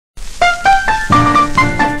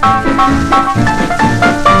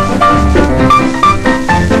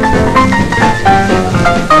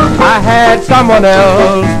I had someone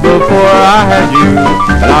else before I had you,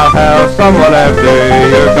 and I'll have someone after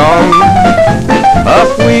you're gone. A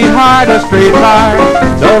sweetheart, a straight car,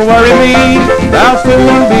 don't worry me, there'll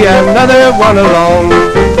soon be another one along.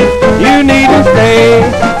 You needn't stay,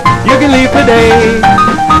 you can leave today.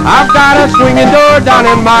 I've got a swinging door down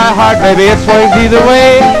in my heart, baby, it swings either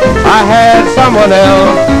way. I had someone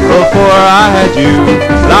else before I had you,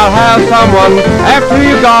 and I'll have someone after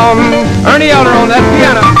you're gone. Ernie Elder on that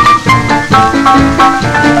piano.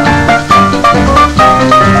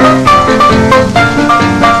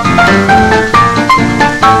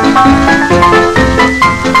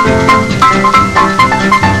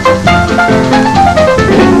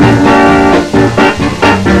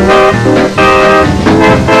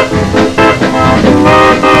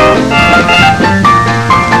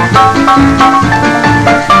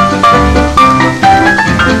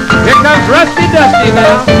 Rusty Dusty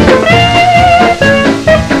now.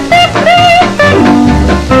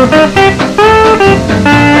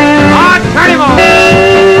 Ah, turn him on.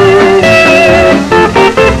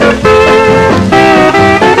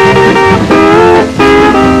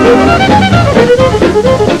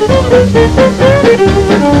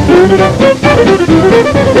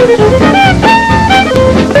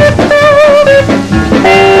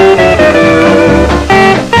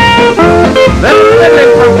 Let's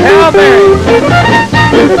fiddling from Calvary.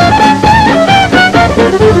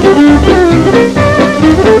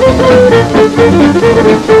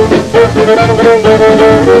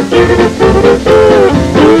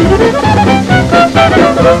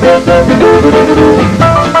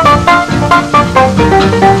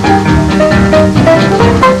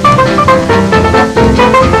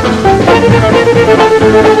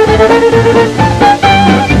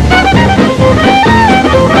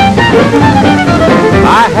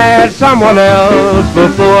 I had someone else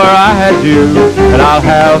before I had you, and I'll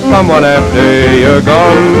have someone after you're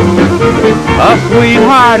gone. A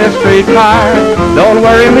sweetheart, a straight car, don't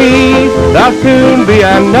worry me, there'll soon be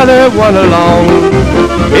another one along.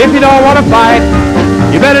 If you don't want to fight,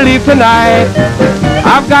 you better leave tonight.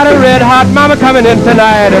 I've got a red hot mama coming in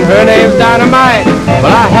tonight, and her name's Dynamite.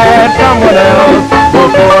 But I had someone else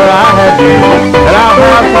before I had you, and I'll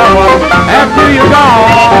have someone after you're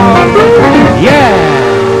gone. Yeah.